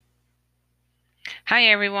Hi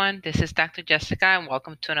everyone, this is Dr. Jessica and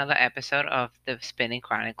welcome to another episode of the Spinning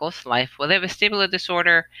Chronicles Life with a Vestibular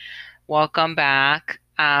Disorder. Welcome back.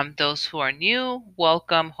 Those who are new,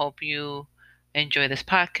 welcome. Hope you enjoy this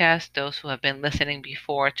podcast. Those who have been listening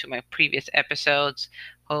before to my previous episodes,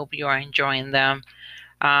 hope you are enjoying them.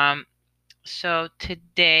 So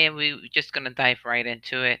today we're just going to dive right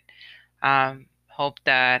into it. Hope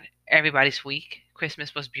that everybody's week,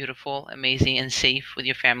 Christmas was beautiful, amazing, and safe with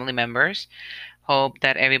your family members. Hope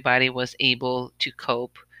that everybody was able to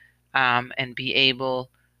cope and be able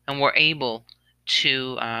and were able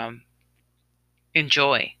to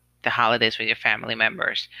enjoy the holidays with your family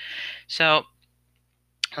members. So,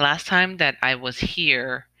 last time that I was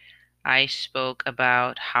here, I spoke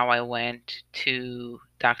about how I went to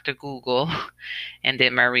Dr. Google and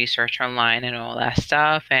did my research online and all that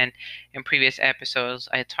stuff. And in previous episodes,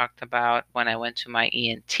 I talked about when I went to my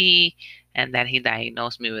ENT and that he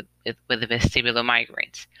diagnosed me with the vestibular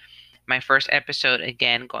migraines. My first episode,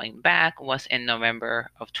 again, going back, was in November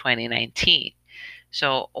of 2019.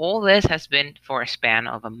 So all this has been for a span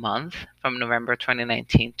of a month from November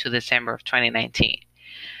 2019 to December of 2019.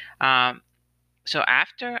 Um, so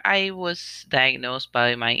after I was diagnosed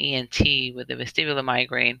by my ENT with the vestibular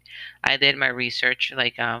migraine, I did my research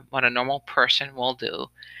like what a normal person will do.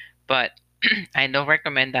 But I don't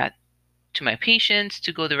recommend that to my patients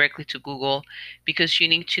to go directly to Google because you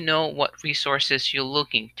need to know what resources you're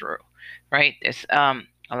looking through, right? There's a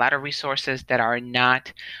lot of resources that are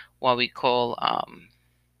not what we call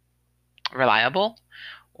reliable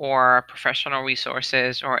or professional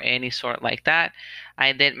resources or any sort like that.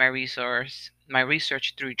 I did my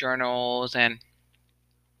research through journals and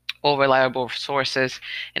all reliable sources,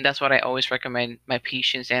 and that's what I always recommend my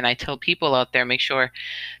patients. And I tell people out there, make sure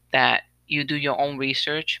that you do your own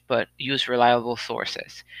research, but use reliable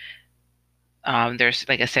sources. There's,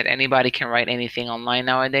 like I said, anybody can write anything online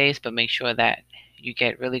nowadays, but make sure that you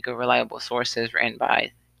get really good, reliable sources written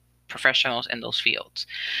by professionals in those fields.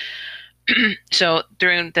 So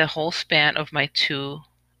during the whole span of my two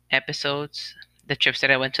episodes, the trips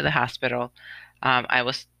that I went to the hospital,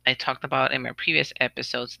 I talked about in my previous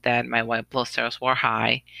episodes that my white blood cells were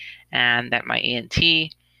high, and that my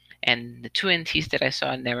ENT and the two ENTs that I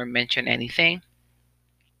saw never mentioned anything.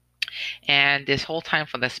 And this whole time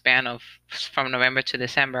for the span of from November to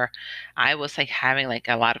December, I was like having like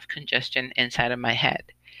a lot of congestion inside of my head,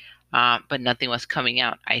 but nothing was coming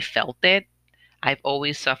out. I felt it. I've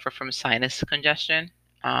always suffered from sinus congestion,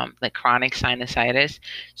 like chronic sinusitis.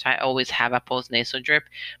 So I always have a postnasal drip.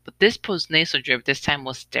 But this postnasal drip this time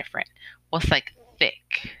was different. Was like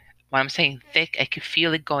thick. When I'm saying thick, I could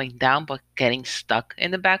feel it going down, but getting stuck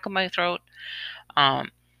in the back of my throat.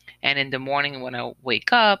 Um, and in the morning when I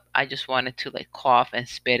wake up, I just wanted to like cough and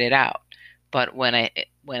spit it out. But when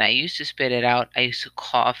I used to spit it out, I used to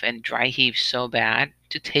cough and dry heave so bad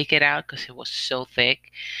to take it out because it was so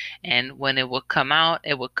thick. And when it would come out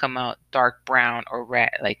dark brown or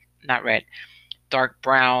red, like not red, dark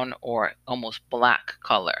brown or almost black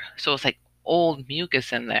color. So it's like old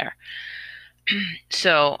mucus in there.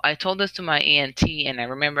 So I told this to my ENT, and I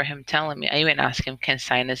remember him telling me. I even asked him, "Can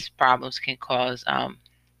sinus problems can cause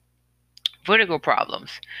vertigo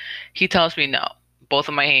problems?" He tells me no. Both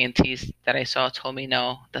of my ENTs that I saw told me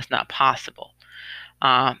no, that's not possible.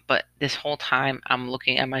 But this whole time, I'm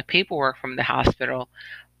looking at my paperwork from the hospital.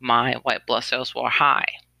 My white blood cells were high.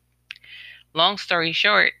 Long story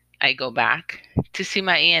short, I go back to see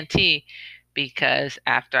my ENT because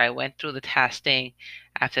after I went through the testing,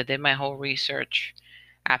 after I did my whole research,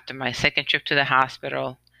 after my second trip to the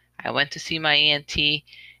hospital, I went to see my ENT,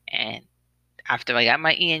 and after I got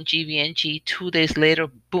my ENG, VNG, 2 days later,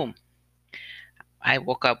 boom, I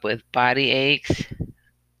woke up with body aches,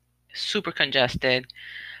 super congested,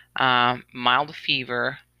 mild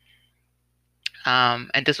fever,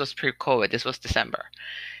 and this was pre-COVID. This was December,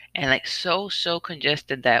 and like so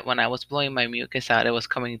congested that when I was blowing my mucus out, it was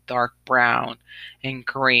coming dark brown and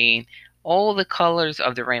green, all the colors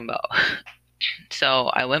of the rainbow.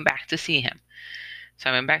 So I went back to see him.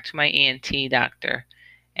 So I went back to my ENT doctor,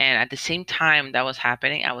 and at the same time that was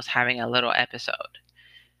happening, I was having a little episode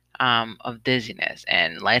of dizziness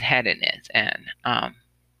and lightheadedness and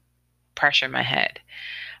pressure in my head.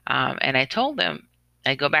 And I told him,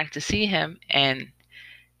 I go back to see him, and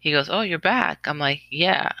he goes, "Oh, you're back." I'm like,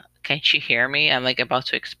 "Yeah. Can't you hear me? I'm like about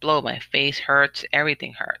to explode. My face hurts.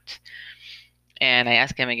 Everything hurts." And I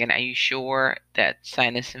ask him again, "Are you sure that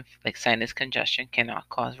sinus congestion cannot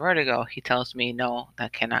cause vertigo?" He tells me, "No,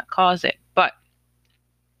 that cannot cause it." But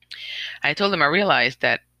I told him I realized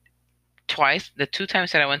that the two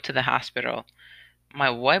times that I went to the hospital, my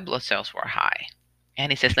white blood cells were high.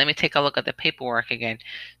 And he says, let me take a look at the paperwork again.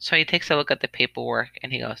 So he takes a look at the paperwork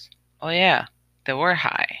and he goes, oh yeah, they were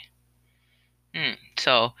high.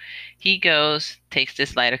 So he goes, takes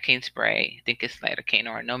this lidocaine spray, I think it's lidocaine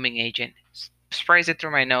or a numbing agent, sprays it through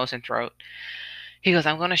my nose and throat. He goes,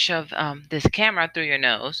 I'm going to shove this camera through your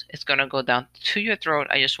nose. It's going to go down to your throat.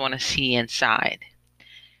 I just want to see inside.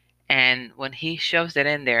 And when he shoves it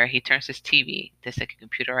in there, he turns his TV. There's like a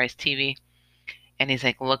computerized TV. And he's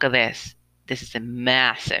like, look at this. This is a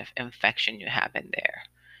massive infection you have in there.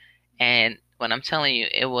 And when I'm telling you,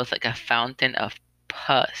 it was like a fountain of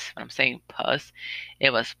pus. When I'm saying pus,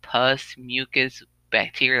 it was pus, mucus,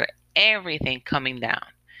 bacteria, everything coming down.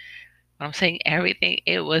 When I'm saying everything,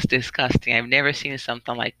 it was disgusting. I've never seen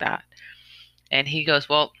something like that. And he goes,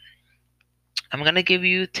 well, I'm going to give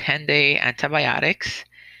you 10-day antibiotics.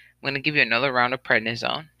 I'm going to give you another round of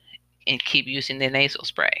prednisone and keep using the nasal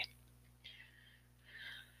spray.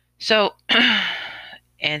 So,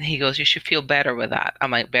 and he goes, you should feel better with that.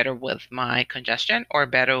 I'm like, better with my congestion or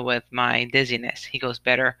better with my dizziness? He goes,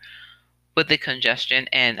 better with the congestion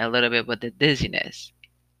and a little bit with the dizziness.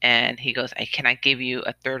 And he goes, I cannot give you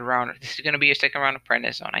a third round. This is going to be your second round of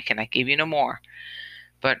prednisone. I cannot give you no more.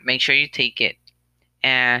 But make sure you take it.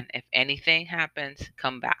 And if anything happens,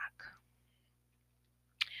 come back.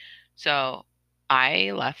 So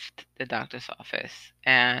I left the doctor's office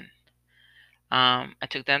and I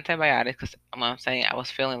took the antibiotics because I'm saying I was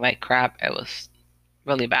feeling like crap. It was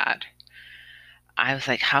really bad. I was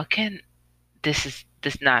like, how can this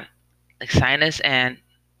not, like, sinus and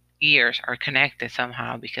ears are connected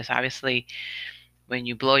somehow, because obviously when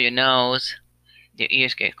you blow your nose, your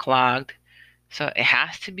ears get clogged. So it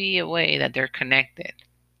has to be a way that they're connected.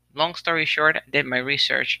 Long story short, I did my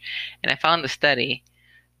research and I found a study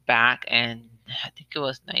back in, I think it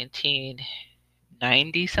was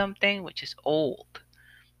 1990 something, which is old.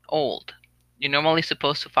 You're normally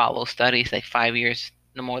supposed to follow studies like 5 years,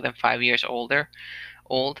 no more than 5 years old.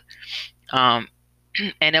 And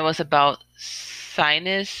it was about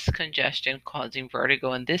sinus congestion causing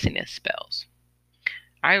vertigo and dizziness spells.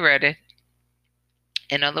 I read it.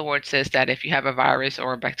 In other words, says that if you have a virus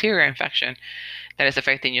or a bacteria infection that is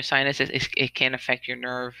affecting your sinuses, it can affect your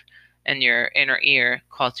nerve and your inner ear,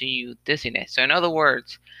 causing you dizziness. So in other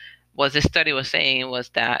words, what this study was saying was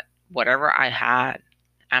that whatever I had,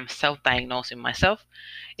 I'm self-diagnosing myself,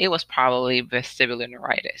 it was probably vestibular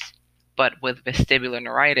neuritis. But with vestibular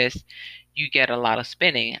neuritis, you get a lot of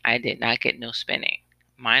spinning. I did not get no spinning.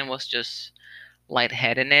 Mine was just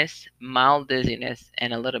lightheadedness, mild dizziness,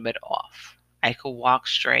 and a little bit off. I could walk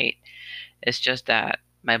straight. It's just that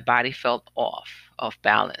my body felt off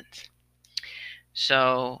balance.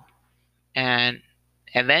 So, and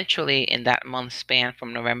eventually in that month span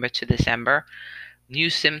from November to December, new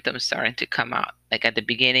symptoms starting to come out. Like at the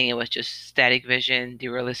beginning, it was just static vision,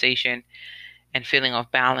 derealization, and feeling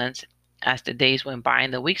off balance. As the days went by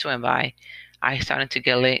and the weeks went by, I started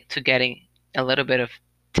to getting a little bit of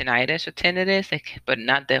tinnitus or tinnitus, like, but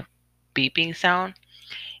not the beeping sound.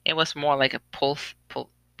 It was more like a pulsative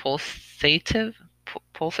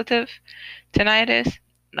tinnitus.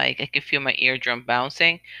 Like I could feel my eardrum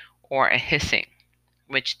bouncing, or a hissing,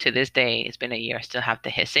 which to this day, it's been a year, I still have the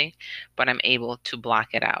hissing, but I'm able to block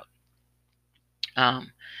it out.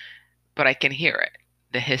 But I can hear it,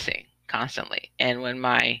 the hissing constantly. And when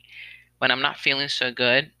I'm not feeling so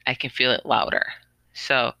good, I can feel it louder.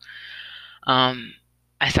 So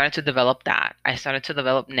I started to develop that. I started to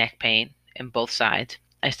develop neck pain in both sides.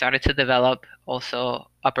 I started to develop also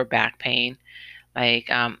upper back pain, like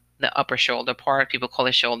the upper shoulder part. People call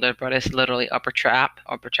it shoulder, but it's literally upper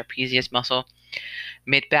trapezius muscle.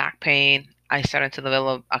 Mid back pain. I started to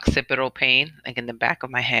develop occipital pain, like in the back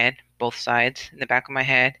of my head, both sides in the back of my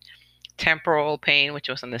head. Temporal pain, which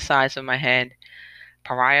was on the sides of my head.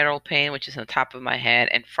 Parietal pain, which is on the top of my head,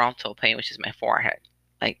 and frontal pain, which is my forehead.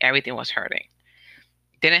 Like everything was hurting.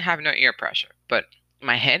 Didn't have no ear pressure, but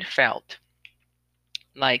my head felt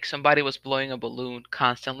like somebody was blowing a balloon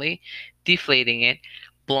constantly, deflating it,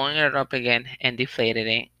 blowing it up again and deflating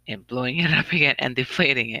it, and blowing it up again and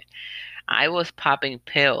deflating it. I was popping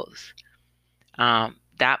pills.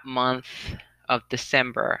 That month of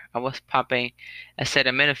December, I was popping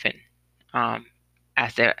acetaminophen,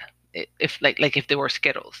 as the if they were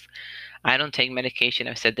Skittles. I don't take medication.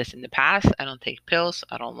 I've said this in the past. I don't take pills.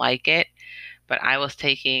 I don't like it. But I was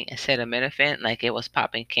taking acetaminophen like it was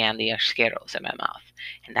popping candy or Skittles in my mouth.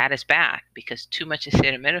 And that is bad because too much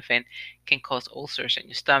acetaminophen can cause ulcers in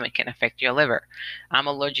your stomach, can affect your liver. I'm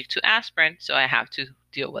allergic to aspirin, so I have to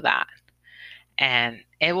deal with that. And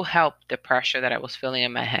it will help the pressure that I was feeling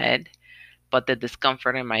in my head, but the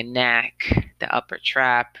discomfort in my neck, the upper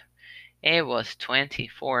trap, It was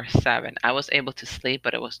 24/7. I was able to sleep,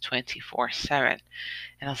 but it was 24/7.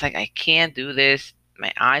 And I was like, I can't do this.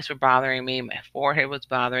 My eyes were bothering me. My forehead was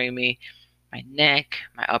bothering me. My neck,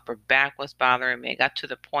 my upper back was bothering me. It got to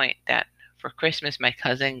the point that for Christmas, my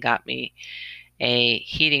cousin got me a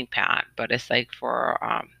heating pad, but it's like for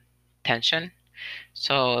tension.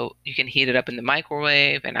 So you can heat it up in the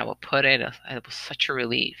microwave, and I will put it. It was such a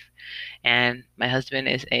relief. And my husband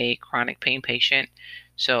is a chronic pain patient,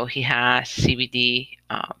 so he has CBD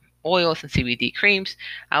oils and CBD creams.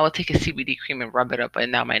 I will take a CBD cream and rub it up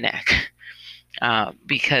and down my neck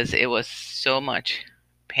because it was so much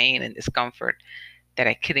pain and discomfort that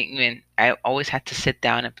I couldn't even. I always had to sit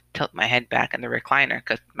down and tilt my head back in the recliner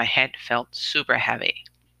because my head felt super heavy.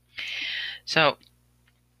 So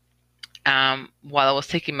while I was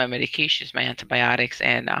taking my medications, my antibiotics,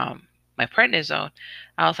 and my prednisone,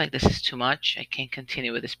 I was like, this is too much. I can't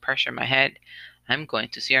continue with this pressure in my head. I'm going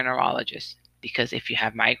to see a neurologist because if you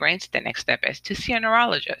have migraines, the next step is to see a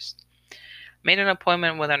neurologist. Made an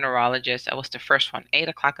appointment with a neurologist. I was the first one, 8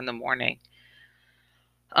 o'clock in the morning.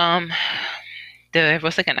 Um, it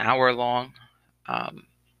was like an hour long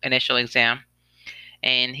initial exam,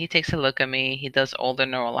 and he takes a look at me. He does all the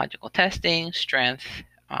neurological testing, strength,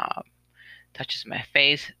 um, touches my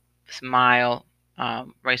face, smile,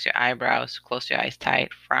 raise your eyebrows, close your eyes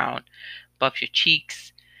tight, frown, buff your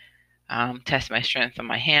cheeks, test my strength on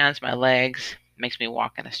my hands, my legs, makes me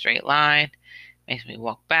walk in a straight line, makes me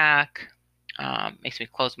walk back, makes me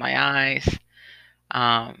close my eyes.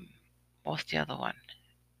 Um, what's the other one?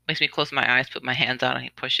 Makes me close my eyes, put my hands out, and he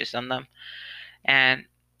pushes on them. And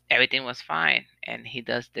everything was fine. And he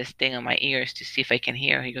does this thing on my ears to see if I can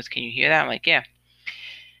hear. He goes, can you hear that? I'm like, yeah.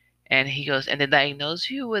 And he goes, and they diagnose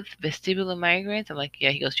you with vestibular migraines? I'm like, yeah.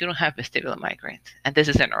 He goes, you don't have vestibular migraines. And this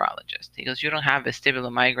is a neurologist. He goes, you don't have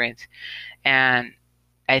vestibular migraines. And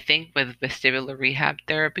I think with vestibular rehab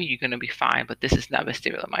therapy, you're going to be fine, but this is not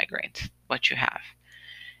vestibular migraines, what you have.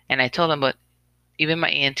 And I told him, but even my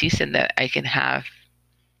ENT said that I can have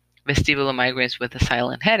vestibular migraines with the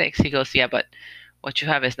silent headaches. He goes, yeah, but what you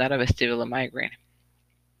have is not a vestibular migraine.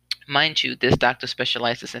 Mind you, this doctor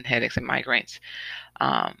specializes in headaches and migraines.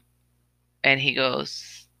 Um, and he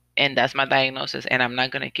goes, and that's my diagnosis, and I'm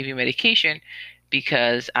not going to give you medication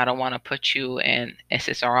because I don't want to put you in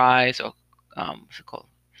SSRIs or what's it called?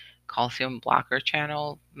 Calcium blocker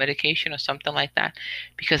channel medication or something like that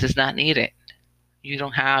because it's not needed. You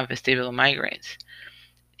don't have vestibular migraines.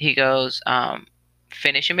 He goes,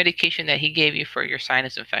 finish your medication that he gave you for your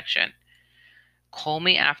sinus infection. Call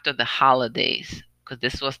me after the holidays because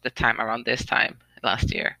this was the time around this time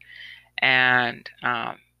last year, and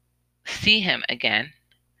see him again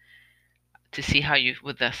to see how you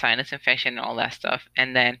with the sinus infection and all that stuff,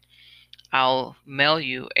 and then I'll mail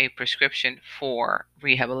you a prescription for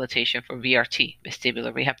rehabilitation for VRT,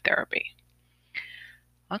 vestibular rehab therapy.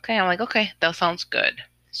 Okay, I'm like, okay, that sounds good.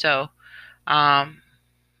 So, um,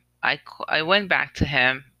 I went back to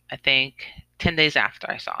him. I think 10 days after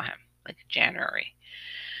I saw him, like January,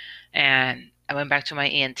 and I went back to my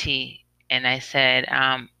ENT and I said,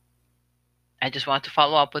 I just want to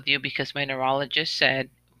follow up with you because my neurologist said.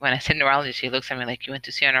 When I said neurologist, he looks at me like, you went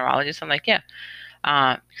to see a neurologist? I'm like, yeah,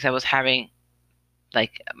 because I was having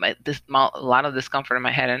like a lot of discomfort in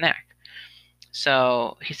my head and neck.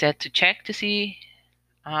 So he said to check to see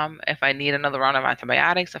if I need another round of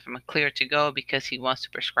antibiotics, if I'm clear to go, because he wants to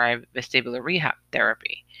prescribe vestibular rehab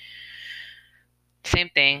therapy. Same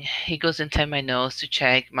thing. He goes inside my nose to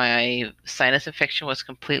check. My sinus infection was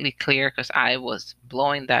completely clear because I was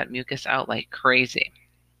blowing that mucus out like crazy.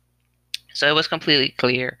 So it was completely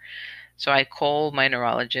clear. So I called my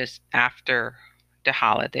neurologist after the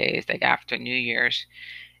holidays, like after New Year's,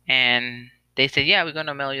 and they said, yeah, we're going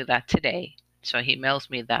to mail you that today. So he mails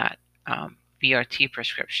me that VRT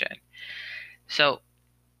prescription. So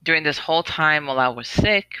during this whole time while I was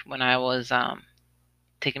sick, when I was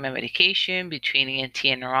taking my medication between ENT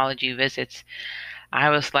and neurology visits,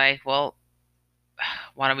 I was like, well,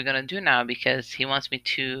 what are we going to do now? Because he wants me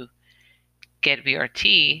to get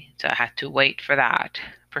VRT, so I had to wait for that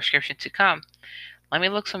prescription to come. Let me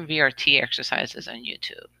look some VRT exercises on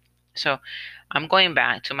YouTube. So I'm going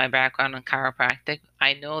back to my background in chiropractic.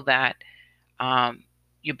 I know that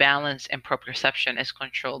your balance and proprioception is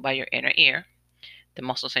controlled by your inner ear, the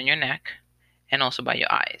muscles in your neck, and also by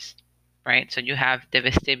your eyes, right? So you have the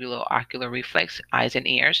vestibular ocular reflex, eyes and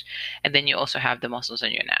ears, and then you also have the muscles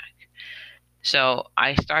in your neck. So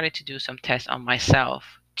I started to do some tests on myself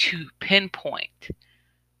to pinpoint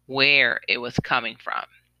where it was coming from.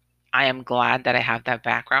 I am glad that I have that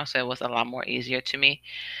background, so it was a lot more easier to me.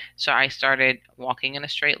 So I started walking in a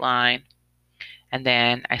straight line, and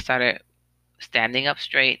then I started standing up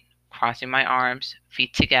straight, crossing my arms,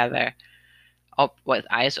 feet together, up with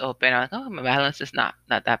eyes open. I'm like, oh, my balance is not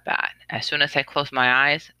that bad. As soon as I closed my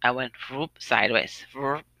eyes, I went whoop, sideways.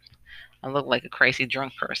 Whoop. I looked like a crazy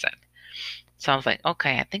drunk person. So I was like,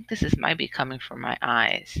 okay, I think this might be coming from my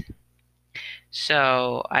eyes.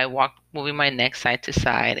 So I walked, moving my neck side to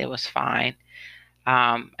side. It was fine.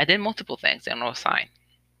 I did multiple things and no sign.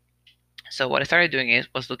 So what I started doing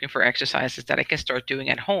was looking for exercises that I can start doing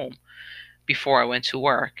at home before I went to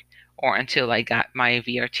work or until I got my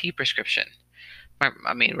VRT prescription.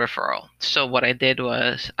 Referral. So what I did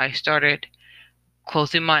was I started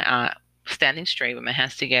closing my eye, standing straight with my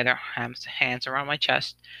hands together, hands around my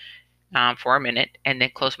chest for a minute, and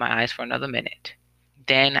then close my eyes for another minute.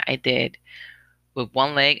 Then I did with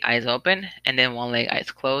one leg, eyes open, and then one leg,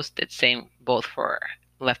 eyes closed. Did same both for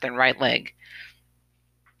left and right leg.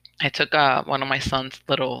 I took one of my son's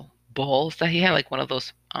little balls that he had, like one of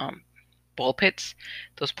those ball pits,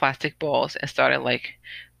 those plastic balls, and started like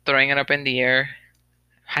throwing it up in the air,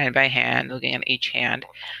 hand by hand, looking at each hand.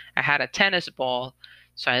 I had a tennis ball,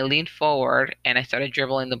 so I leaned forward and I started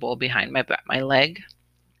dribbling the ball behind my leg,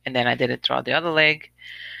 and then I did it throughout the other leg.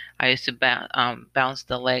 I used to bounce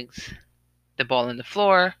the ball in the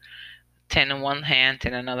floor, 10 in one hand,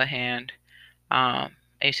 10 in another hand. I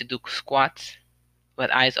used to do squats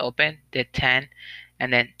with eyes open, did 10,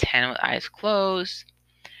 and then 10 with eyes closed.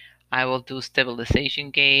 I will do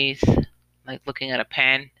stabilization gaze, like looking at a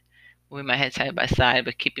pen, moving my head side by side,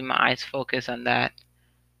 but keeping my eyes focused on that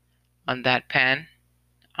pen.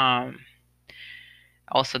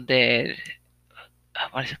 Also did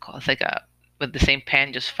what is it called? It's like a with the same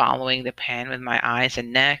pen, just following the pen with my eyes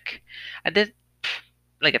and neck. I did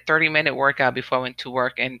like a 30-minute workout before I went to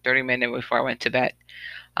work and 30-minute before I went to bed.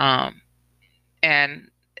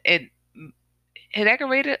 And it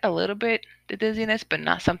aggravated a little bit the dizziness, but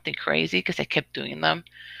not something crazy because I kept doing them.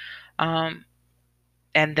 And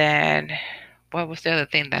then what was the other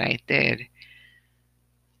thing that I did?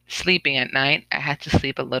 Sleeping at night. I had to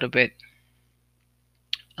sleep a little bit,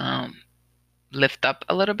 lift up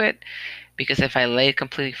a little bit, because if I lay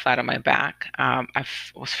completely flat on my back,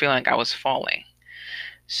 was feeling like I was falling.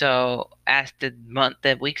 So as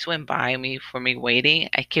the weeks went by for me waiting,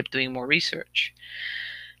 I kept doing more research.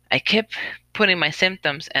 I kept putting my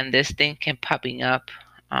symptoms, and this thing kept popping up.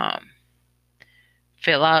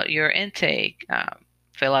 Fill out your intake.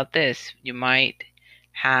 Fill out this. You might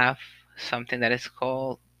have something that is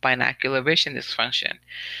called binocular vision dysfunction.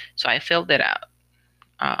 So I filled it out.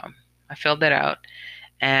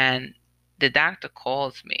 And the doctor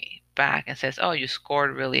calls me back and says, "Oh, you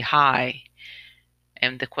scored really high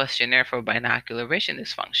in the questionnaire for binocular vision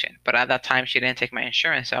dysfunction." But at that time, she didn't take my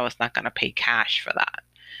insurance, so I was not going to pay cash for that.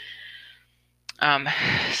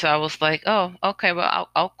 So I was like, "Oh, okay. Well,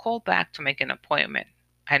 I'll call back to make an appointment."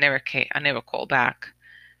 I never called back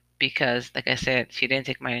because, like I said, she didn't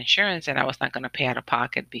take my insurance, and I was not going to pay out of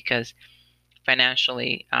pocket because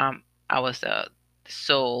financially, I was the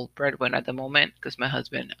sole breadwinner at the moment because my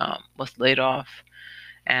husband was laid off,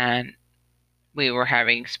 and we were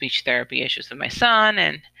having speech therapy issues with my son,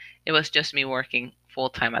 and it was just me working full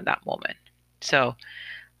time at that moment. So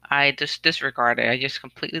I just disregarded. I just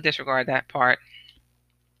completely disregarded that part.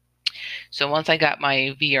 So once I got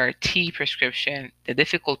my VRT prescription, the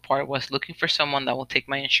difficult part was looking for someone that will take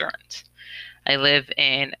my insurance. I live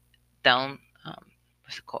in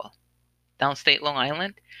what's it called? Downstate Long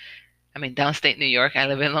Island. Downstate New York. I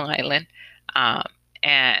live in Long Island.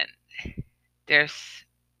 And there's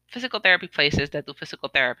physical therapy places that do physical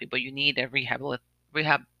therapy, but you need a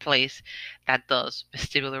rehab place that does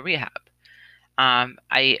vestibular rehab.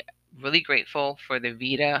 I really grateful for the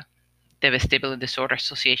Vestibular Disorder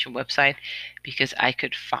Association website because I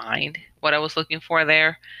could find what I was looking for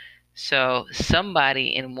there. So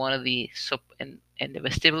somebody in one of the in the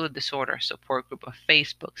vestibular disorder support group of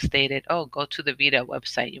Facebook stated, "Oh, go to the Vita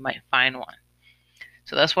website, you might find one."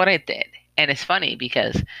 So that's what I did. And it's funny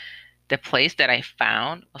because the place that I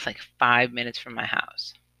found was like 5 minutes from my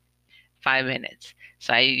house. 5 minutes.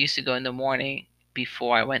 So I used to go in the morning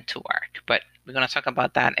before I went to work. But we're going to talk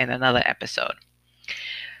about that in another episode.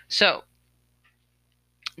 So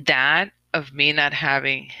that of me not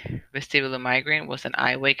having vestibular migraine was an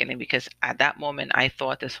eye awakening because at that moment I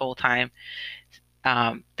thought this whole time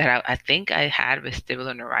that I think I had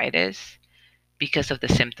vestibular neuritis because of the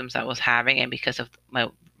symptoms I was having and because of my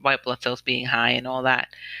white blood cells being high and all that.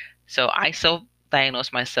 So I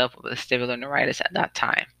self-diagnosed myself with vestibular neuritis at that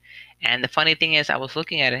time. And the funny thing is I was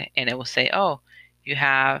looking at it and it will say, "Oh, it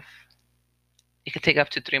can take up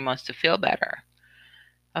to 3 months to feel better."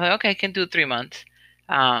 I'm like, okay, I can do 3 months.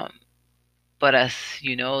 But as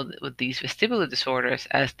you know, with these vestibular disorders,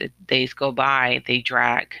 as the days go by, they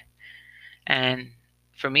drag. And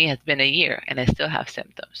for me, it's been a year and I still have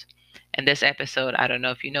symptoms. And this episode, I don't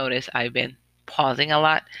know if you noticed, I've been pausing a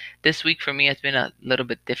lot. This week for me has been a little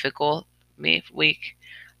bit difficult week.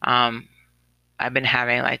 Um, I've been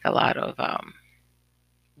having like a lot of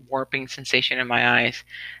warping sensation in my eyes.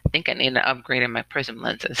 I think I need an upgrade in my prism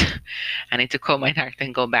lenses. I need to call my doctor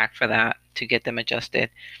and go back for that to get them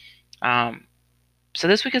adjusted. Um, so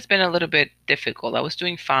this week has been a little bit difficult. I was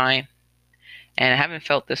doing fine, and I haven't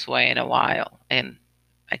felt this way in a while. And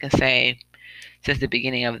I can say since the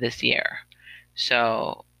beginning of this year.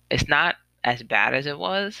 So it's not as bad as it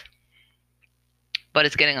was, but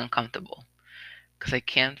it's getting uncomfortable because I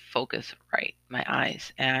can't focus right, my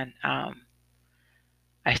eyes. And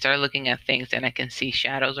I start looking at things and I can see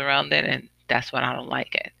shadows around it, and that's when I don't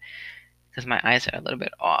like it because my eyes are a little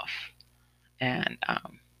bit off. And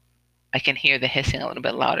I can hear the hissing a little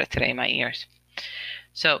bit louder today in my ears.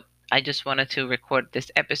 So I just wanted to record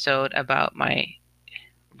this episode about my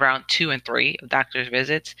round 2 and 3 of doctor's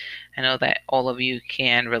visits. I know that all of you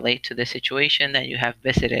can relate to the situation that you have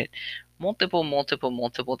visited multiple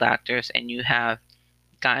doctors and you have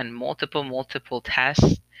gotten multiple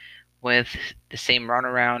tests with the same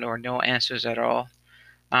runaround or no answers at all.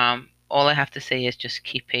 All I have to say is just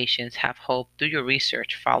keep patience, have hope, do your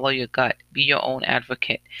research, follow your gut, be your own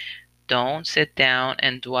advocate. Don't sit down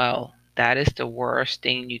and dwell. That is the worst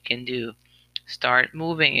thing you can do. Start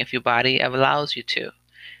moving if your body allows you to.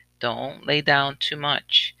 Don't lay down too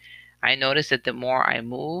much. I notice that the more I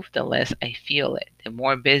move, the less I feel it. The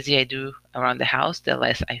more busy I do around the house, the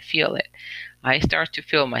less I feel it. I start to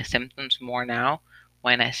feel my symptoms more now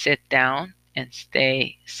when I sit down and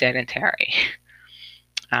stay sedentary.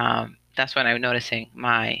 That's when I'm noticing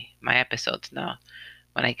my episodes now.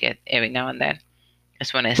 When I get every now and then,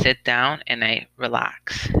 it's when I sit down and I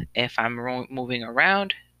relax. If I'm moving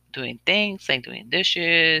around, doing things like doing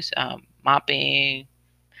dishes, mopping,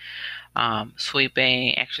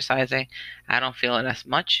 sweeping, exercising, I don't feel it as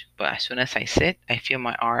much. But as soon as I sit, I feel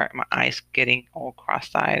my eyes getting all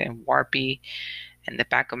cross-eyed and warpy, and the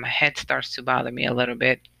back of my head starts to bother me a little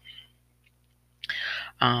bit.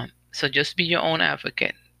 So just be your own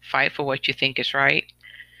advocate. Fight for what you think is right.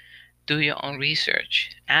 Do your own research.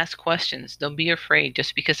 Ask questions. Don't be afraid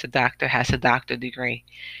just because a doctor has a doctor degree.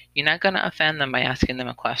 You're not going to offend them by asking them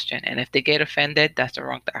a question. And if they get offended, that's the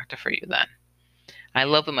wrong doctor for you then. I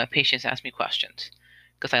love when my patients ask me questions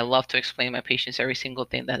because I love to explain my patients every single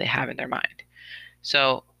thing that they have in their mind.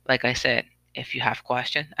 So, like I said, if you have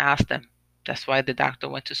questions, ask them. That's why the doctor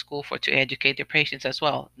went to school to educate their patients as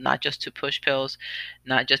well, not just to push pills,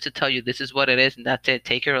 not just to tell you this is what it is and that's it,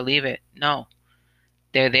 take it or leave it. No,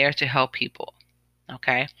 they're there to help people.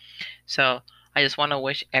 Okay? So I just want to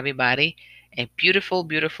wish everybody a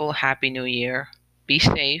beautiful, happy new year. Be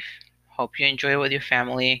safe. Hope you enjoy it with your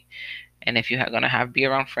family. And if you're going to be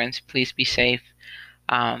around friends, please be safe.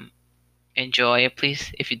 Enjoy it.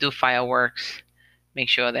 Please, if you do fireworks, make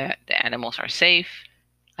sure that the animals are safe.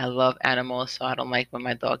 I love animals, so I don't like when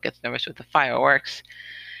my dog gets nervous with the fireworks.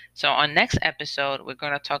 So on next episode, we're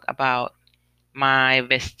going to talk about my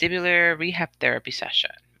vestibular rehab therapy session,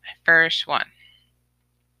 my first one,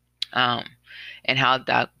 and how did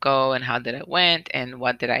that go, and how did it went, and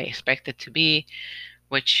what did I expect it to be,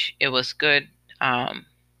 which it was good.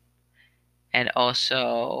 And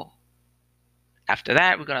also after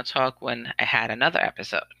that, we're going to talk when I had another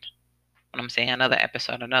episode. When I'm saying another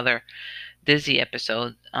episode, another dizzy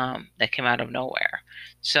episode that came out of nowhere.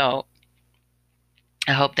 So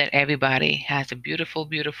I hope that everybody has a beautiful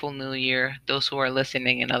new year. Those who are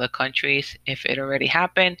listening in other countries, if it already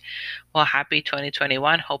happened, well, happy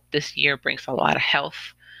 2021. Hope this year brings a lot of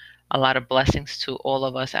health, a lot of blessings to all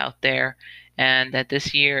of us out there, and that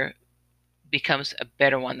this year becomes a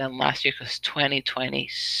better one than last year, because 2020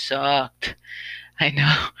 sucked. I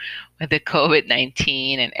know, with the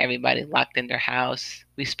COVID-19 and everybody locked in their house,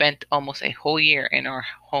 we spent almost a whole year in our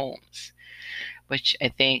homes, which I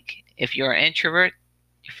think if you're an introvert,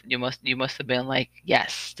 you must have been like,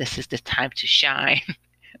 yes, this is the time to shine,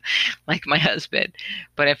 like my husband.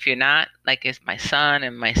 But if you're not, like it's my son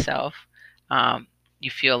and myself,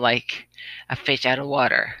 you feel like a fish out of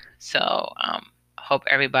water. So I hope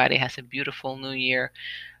everybody has a beautiful new year.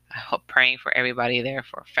 I hope praying for everybody there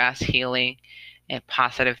for fast healing and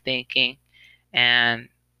positive thinking. And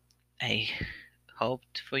I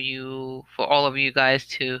hoped for all of you guys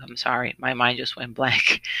to, I'm sorry, my mind just went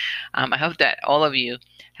blank. I hope that all of you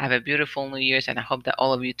have a beautiful New Year's, and I hope that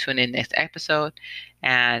all of you tune in next episode.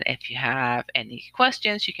 And if you have any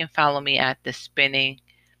questions, you can follow me at the Spinning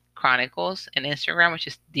Chronicles and Instagram, which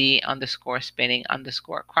is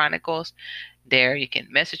D_spinning_chronicles. There you can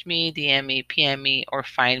message me, DM me, PM me, or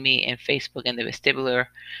find me in Facebook in the Vestibular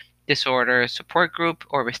Disorder Support Group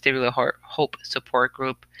or Vestibular Hope Support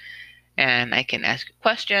Group. And I can ask you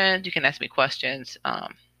questions. You can ask me questions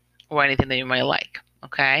or anything that you might like.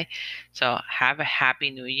 Okay? So have a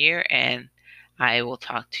happy new year, and I will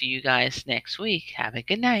talk to you guys next week. Have a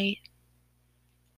good night.